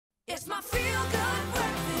It's my feel-good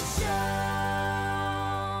breakfast show.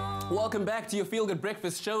 Welcome back to your feel-good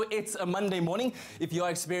breakfast show. It's a Monday morning. If you are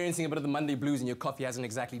experiencing a bit of the Monday blues and your coffee hasn't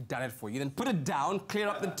exactly done it for you, then put it down, clear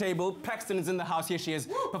up the table. Paxton is in the house. Here she is,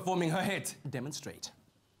 performing her hit, Demonstrate.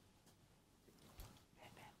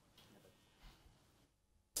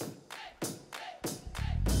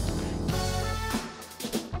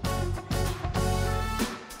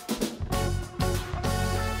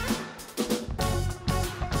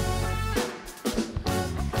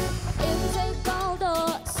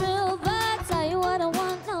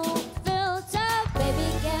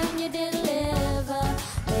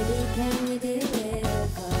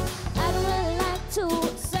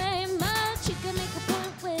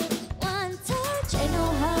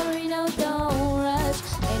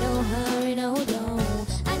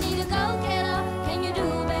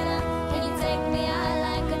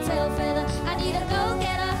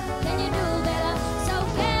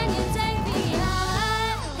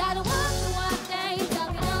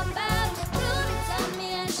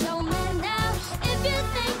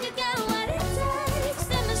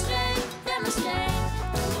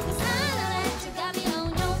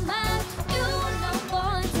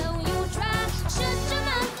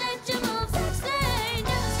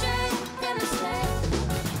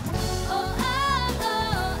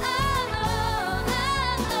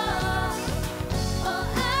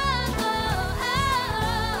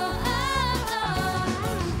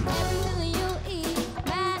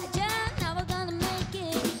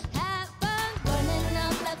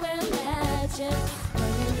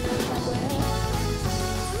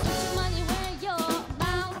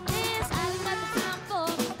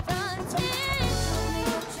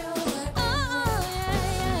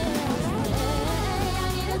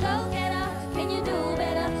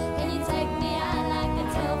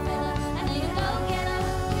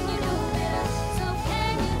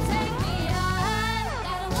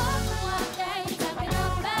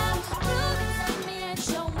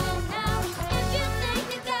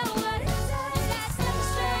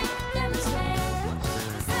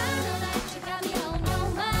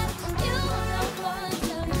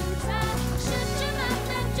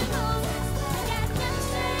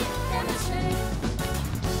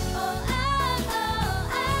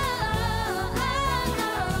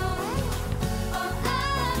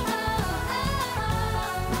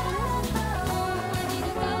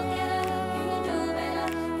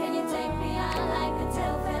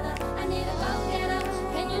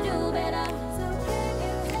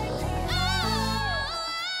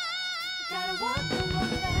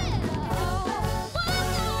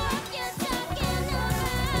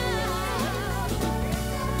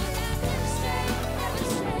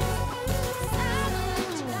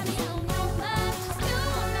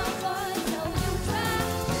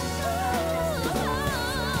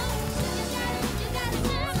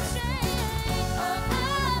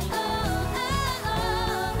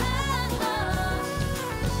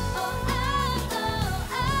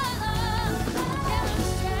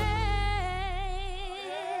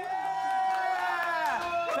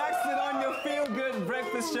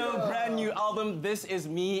 Breakfast show, brand new album, This Is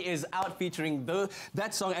Me, is out featuring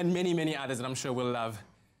that song and many, many others that I'm sure we'll love.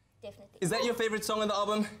 Definitely. Is that your favorite song on the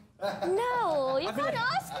album? No, you can't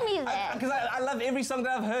ask me that. Because I love every song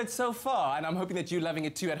that I've heard so far, and I'm hoping that you're loving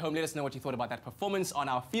it too at home. Let us know what you thought about that performance on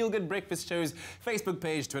our Feel Good Breakfast Show's Facebook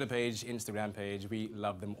page, Twitter page, Instagram page. We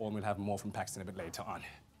love them all, and we'll have more from Paxton a bit later on.